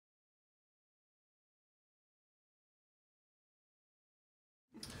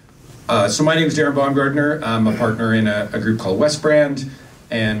So my name is Darren Baumgardner. I'm a partner in a group called Westbrand,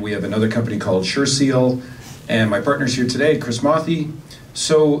 and we have another company called Shurseal, and my partner's here today, Chris Mothy.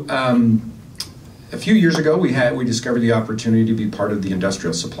 So a few years ago, we discovered the opportunity to be part of the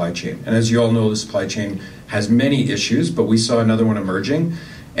industrial supply chain. And as you all know, the supply chain has many issues, but we saw another one emerging.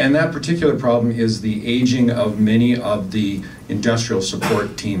 And that particular problem is the aging of many of the industrial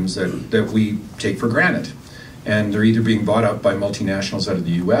support teams that we take for granted. And they're either being bought up by multinationals out of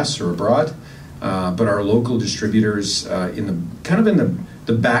the US or abroad, but our local distributors in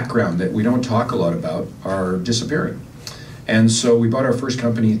the background that we don't talk a lot about are disappearing. And so we bought our first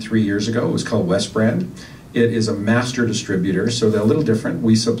company 3 years ago. It was called Westbrand. It is a master distributor, so they're a little different.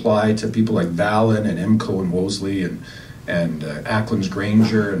 We supply to people like Valen and Emco and Wolseley and Acklands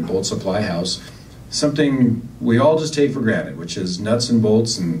Granger and Bolt Supply House, something we all just take for granted, which is nuts and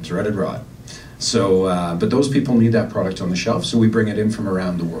bolts and threaded rod. So, but those people need that product on the shelf, so we bring it in from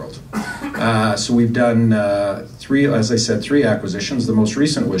around the world. So we've done three acquisitions. The most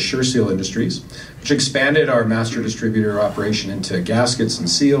recent was Shurseal Industries, which expanded our master distributor operation into gaskets and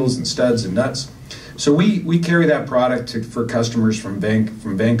seals and studs and nuts. So we carry that product for customers from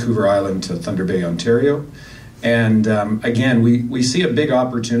Vancouver Island to Thunder Bay, Ontario. And again, we see a big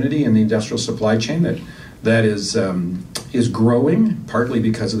opportunity in the industrial supply chain that is growing, partly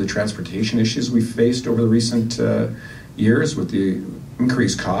because of the transportation issues we've faced over the recent years with the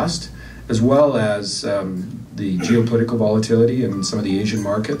increased cost, as well as the geopolitical volatility in some of the Asian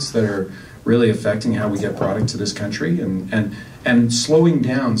markets that are really affecting how we get product to this country and slowing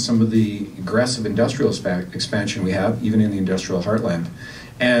down some of the aggressive industrial expansion we have, even in the industrial heartland.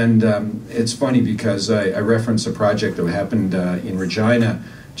 And it's funny because I referenced a project that happened in Regina.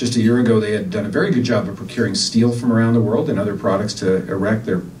 Just a year ago, they had done a very good job of procuring steel from around the world and other products to erect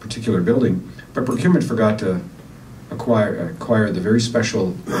their particular building. But procurement forgot to acquire the very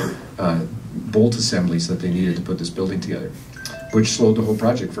special bolt assemblies that they needed to put this building together, which slowed the whole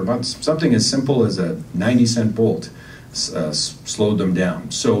project for months. Something as simple as a 90-cent bolt slowed them down.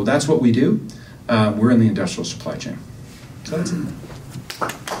 So that's what we do. We're in the industrial supply chain. So that's it.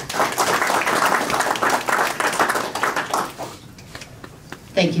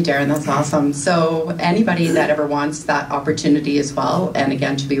 Thank you, Darren. That's awesome. So anybody that ever wants that opportunity as well, and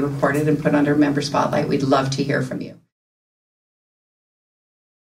again, to be recorded and put under member spotlight, we'd love to hear from you.